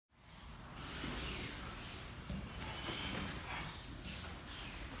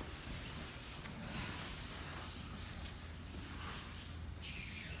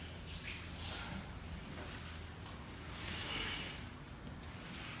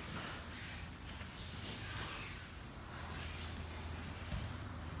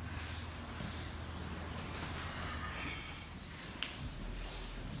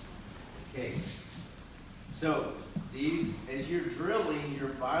So these, as you're drilling, your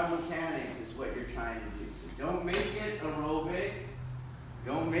biomechanics is what you're trying to do. So don't make it aerobic.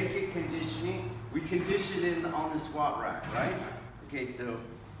 Don't make it conditioning. We condition it on the squat rack, right? Okay, so,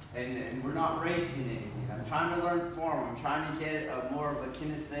 and we're not racing anything. I'm trying to learn form. I'm trying to get more of a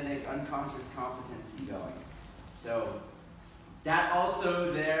kinesthetic, unconscious competency going. So that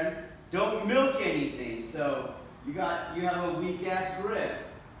also there, don't milk anything. So you have a weak ass grip.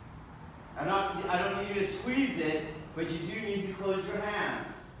 I don't need you to squeeze it, but you do need to close your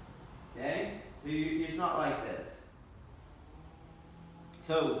hands. Okay? So it's not like this.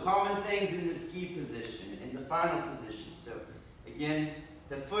 So common things in the ski position, in the final position. So again,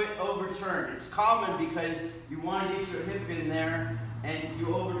 the foot overturned. It's common because you want to get your hip in there and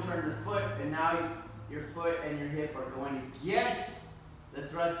you overturn the foot, and now your foot and your hip are going against the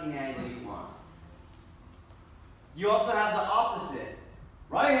thrusting angle you want. You also have the opposite.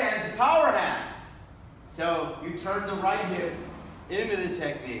 Right hand is a power hand. So you turn the right hip into the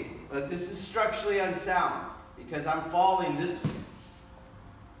technique. But this is structurally unsound because I'm falling this way.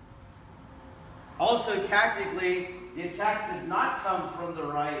 Also, tactically, the attack does not come from the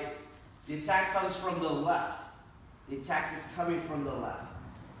right. The attack comes from the left. The attack is coming from the left.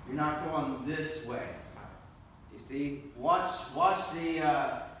 You're not going this way. You see? Watch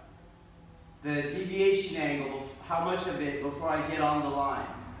the deviation angle, how much of it before I get on the line.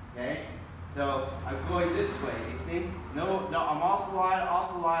 Okay? So I'm going this way. You see? No, I'm off the line,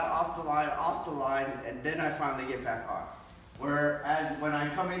 off the line, off the line, off the line, and then I finally get back on. Whereas when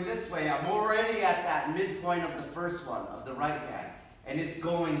I'm coming this way, I'm already at that midpoint of the first one, of the right hand. And it's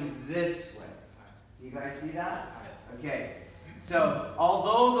going this way. You guys see that? Okay. So,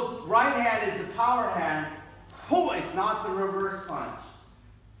 although the right hand is the power hand, it's not the reverse punch.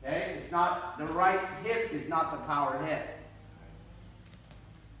 Okay? It's not, the right hip is not the power hip.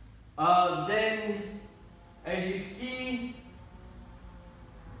 Then, as you ski,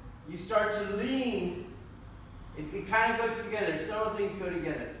 you start to lean. It kind of goes together. Several things go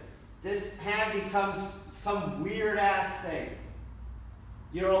together. This hand becomes some weird ass thing.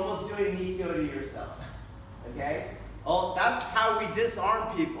 You're almost doing Nikyo to yourself. Okay? Oh, that's how we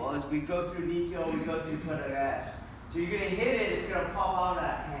disarm people. As we go through Nikyo, we go through Kodayashi. So you're going to hit it, it's going to pop out of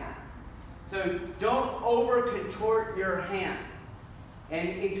that hand. So don't over contort your hand. And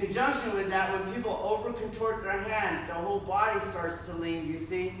in conjunction with that, when people over contort their hand, the whole body starts to lean, you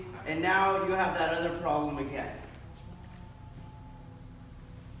see? And now you have that other problem again.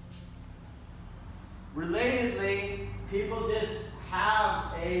 Relatedly, people just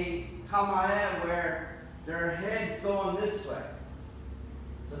have a kamae where their head's going this way.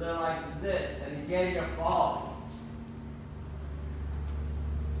 So they're like this, and again you're falling.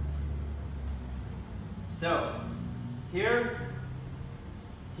 So, here,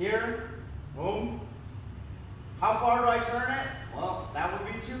 boom. How far do I turn it? Well, that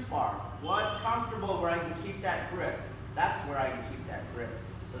would be too far. Well, it's comfortable where I can keep that grip. That's where I can keep that grip.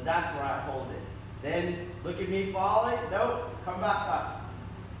 So that's where I hold it. Then, look at me falling. Nope, come back up.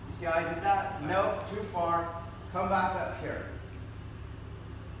 You see how I did that? Nope, too far. Come back up here.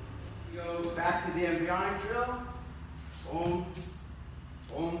 Go back to the embryonic drill. Boom,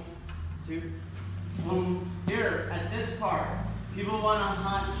 boom, two, boom. Here, at this part, people want to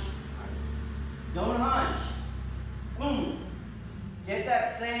hunch. Don't hunch. Boom. Get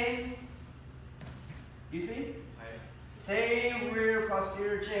that same, you see? Same rear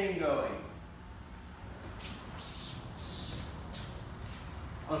posterior chain going.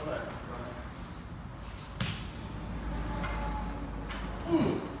 Oh, sorry.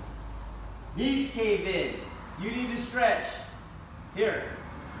 Knees cave in. You need to stretch. Here.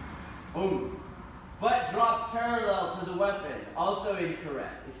 Boom. Butt drop parallel to the weapon. Also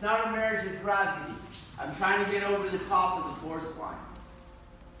incorrect. It's not a marriage with gravity. I'm trying to get over the top of the force line.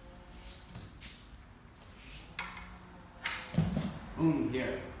 Boom,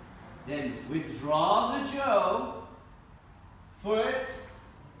 here. Then withdraw the Joe, foot,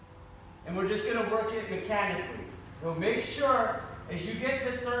 and we're just going to work it mechanically. So make sure as you get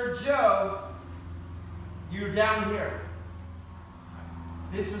to third Joe, you're down here.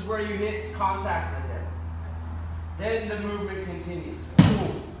 This is where you hit contact with him. Then the movement continues.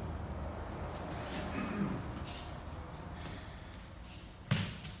 Boom.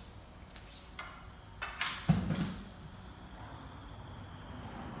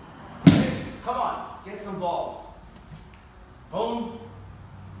 Come on, get some balls. Boom.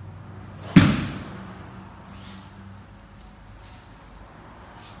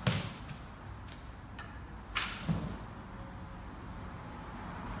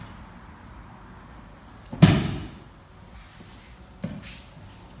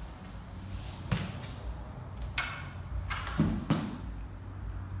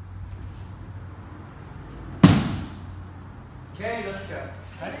 Okay, let's go.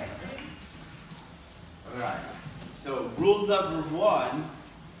 Alright, so rule number 1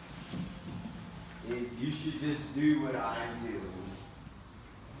 is you should just do what I'm doing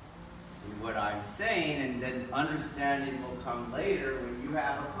and what I'm saying, and then understanding will come later when you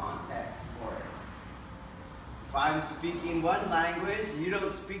have a context for it. If I'm speaking one language, you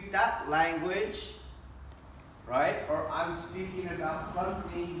don't speak that language, right? Or I'm speaking about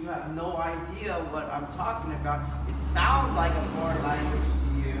something, you have no idea what I'm talking about. It sounds like a foreign language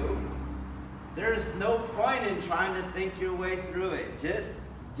to you. There's no point in trying to think your way through it. Just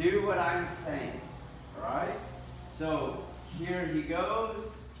do what I'm saying, all right? So here he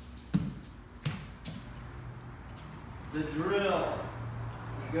goes. The drill.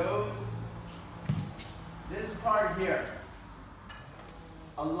 He goes. This part here.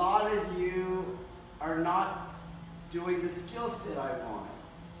 A lot of you are not doing the skill set I want.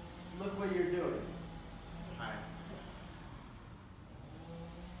 Look what you're doing.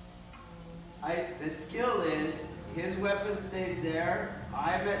 The skill is, his weapon stays there,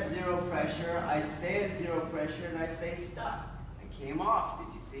 I'm at 0 pressure, I stay at 0 pressure, and I stay stuck. I came off,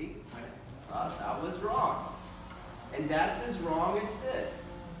 did you see? That was wrong. And that's as wrong as this.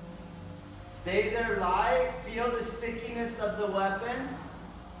 Stay there live, feel the stickiness of the weapon.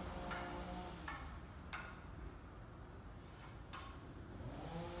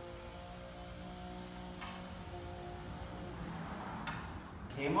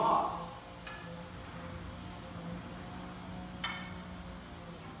 Came off.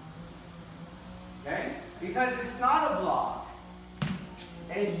 Okay? Because it's not a block.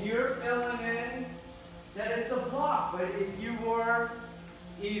 And you're filling in that it's a block. But if you were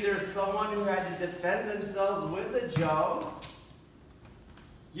either someone who had to defend themselves with a Joe,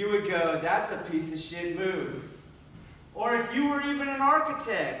 you would go, that's a piece of shit move. Or if you were even an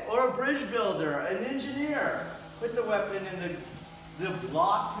architect, or a bridge builder, an engineer, put the weapon in the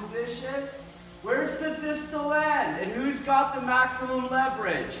block position. Where's the distal end? And who's got the maximum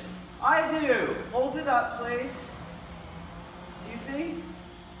leverage? I do. Hold it up, please. Do you see?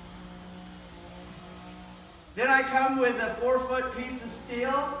 Then I come with a 4-foot piece of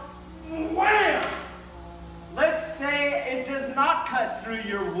steel. Wham! Let's say it does not cut through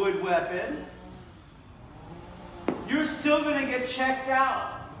your wood weapon. You're still going to get checked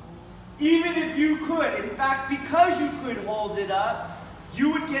out. Even if you could. In fact, because you could hold it up,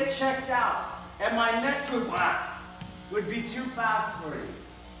 you would get checked out. And my next would be too fast for you.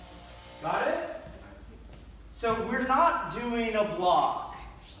 Got it? So we're not doing a block.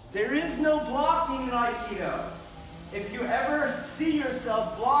 There is no blocking in Aikido. If you ever see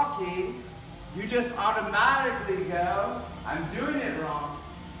yourself blocking, you just automatically go, I'm doing it wrong.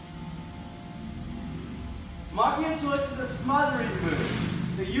 Makiotoshi is a smothering move.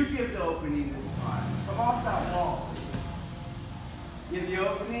 So you give the opening this time. Come off that wall. Give the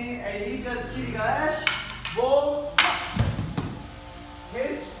opening, and he does kirigaeshi, boom.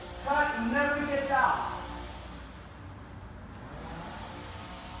 His cut never gets out.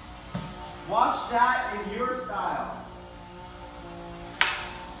 Watch that in your style.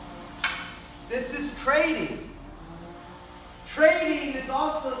 This is trading. Trading is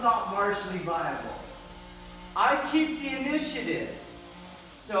also not martially viable. I keep the initiative.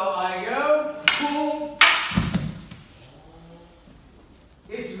 So I go, boom.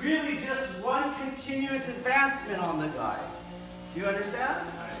 It's really just one continuous advancement on the guy. Do you understand?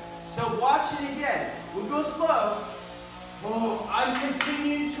 So watch it again. We'll go slow. Oh, I'm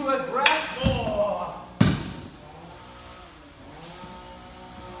continuing to aggress. Oh.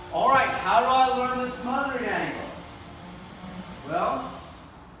 All right, how do I learn the smothering angle? Well,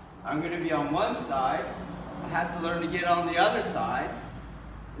 I'm going to be on one side. I have to learn to get on the other side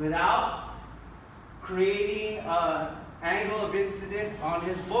without creating an angle of incidence on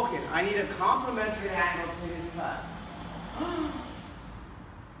his bokken. I need a complementary angle to his cut.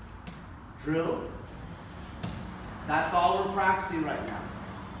 Drill. That's all we're practicing right now.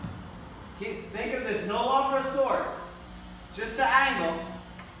 Think of this, no longer a sword, just an angle,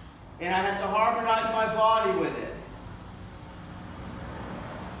 and I have to harmonize my body with it.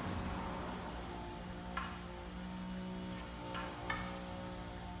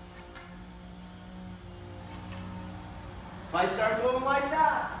 If I start going like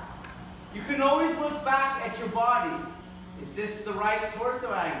that, you can always look back at your body. Is this the right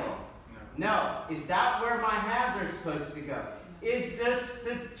torso angle? No. Is that where my hands are supposed to go? Is this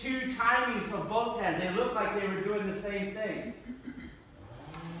the two timings of both hands? They look like they were doing the same thing.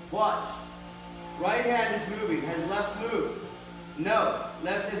 Watch. Right hand is moving. Has left moved? No.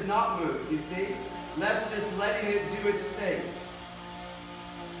 Left has not moved. You see? Left's just letting it do its thing.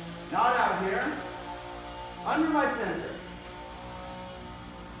 Not out here. Under my center.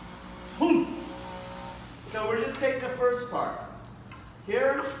 take the first part.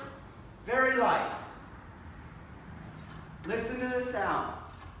 Here, very light. Listen to the sound.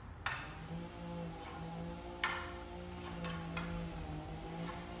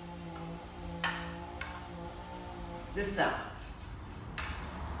 This sound.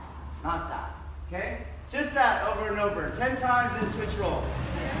 Not that. Okay? Just that over and over. 10 times and switch roles.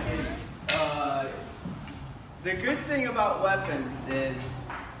 The good thing about weapons is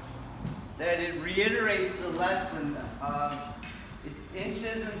that it reiterates the lesson of it's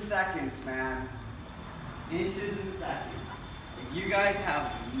inches and seconds, man. Inches and seconds. You guys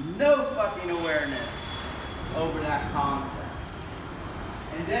have no fucking awareness over that concept.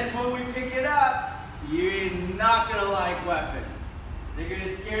 And then when we pick it up, you're not gonna like weapons. They're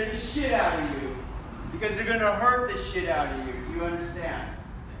gonna scare the shit out of you because they're gonna hurt the shit out of you. Do you understand?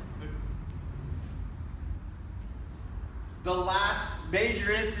 The last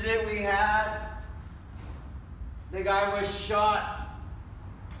major incident we had, the guy was shot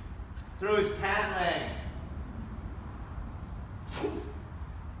through his pant legs.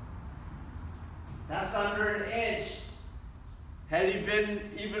 That's under an inch. Had he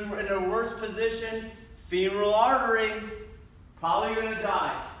been even in a worse position, femoral artery, probably gonna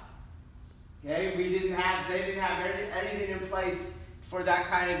die. Okay, they didn't have anything in place for that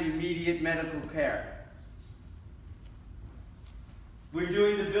kind of immediate medical care. We're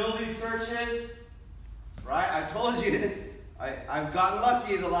doing the building searches, right? I told you that I've gotten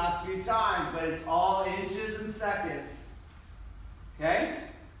lucky the last few times, but it's all inches and seconds. Okay?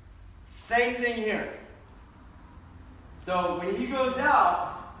 Same thing here. So when he goes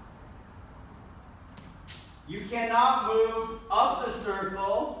out, you cannot move up the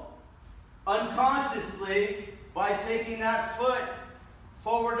circle unconsciously by taking that foot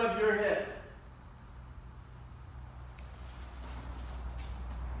forward of your hip.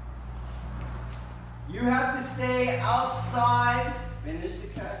 You have to stay outside. Finish the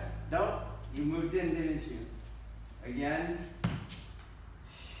cut. Nope. You moved in, didn't you? Again.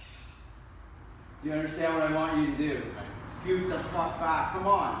 Do you understand what I want you to do? Scoot the fuck back. Come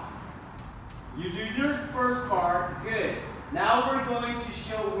on. You do your first part. Good. Now we're going to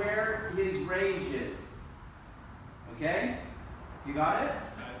show where his range is. Okay? You got it?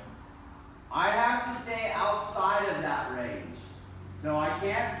 I have to stay outside of that range. So I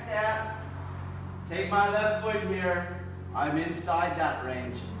can't step. Take my left foot here. I'm inside that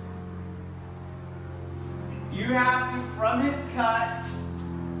range. You have to, from his cut,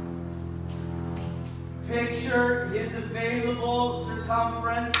 picture his available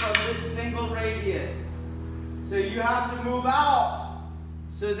circumference from this single radius. So you have to move out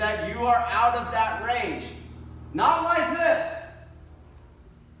so that you are out of that range. Not like this.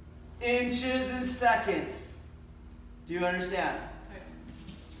 Inches and seconds. Do you understand?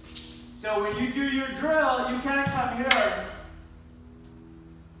 So when you do your drill, you can't come here.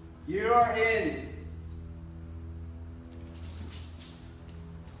 You are in.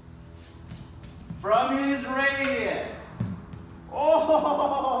 From his radius.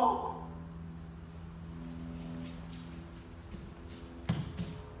 Oh!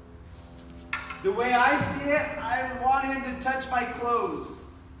 The way I see it, I want him to touch my clothes.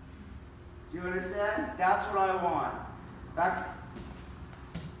 Do you understand? That's what I want. Back.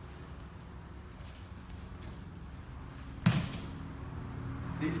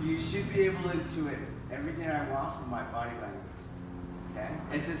 You should be able to intuit everything I want from my body language. Okay?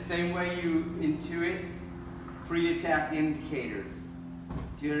 It's the same way you intuit pre-attack indicators.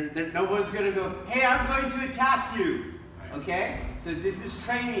 Nobody's going to go, hey, I'm going to attack you. Okay? So this is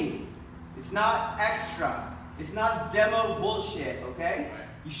training. It's not extra. It's not demo bullshit. Okay?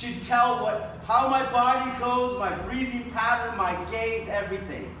 You should tell how my body goes, my breathing pattern, my gaze,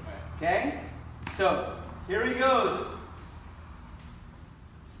 everything. Okay? So here he goes.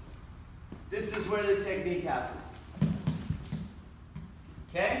 This is where the technique happens.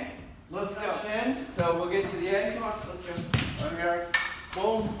 Okay? Let's go. So we'll get to the end. Come on, let's go. Over here.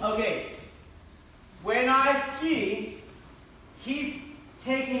 Boom. Okay. When I ski, he's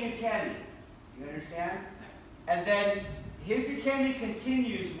taking a ukemi. You understand? And then his ukemi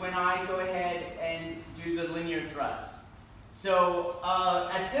continues when I go ahead and do the linear thrust. So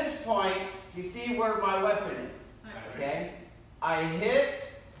at this point, you see where my weapon is. Okay? I hit.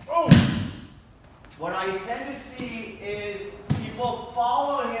 Boom. What I tend to see is people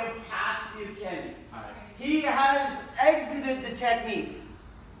follow him past the ukemi. He has exited the technique.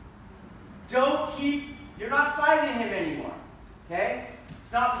 You're not fighting him anymore. Okay?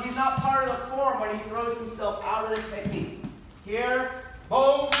 He's not part of the form when he throws himself out of the technique. Here,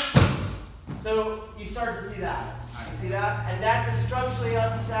 boom. So you start to see that. You see that? And that's a structurally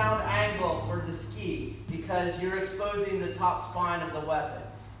unsound angle for the ski because because you're exposing the top spine of the weapon.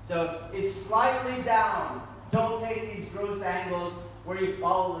 So it's slightly down. Don't take these gross angles where you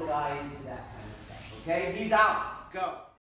follow the guy into that kind of stuff. Okay? He's out. Go.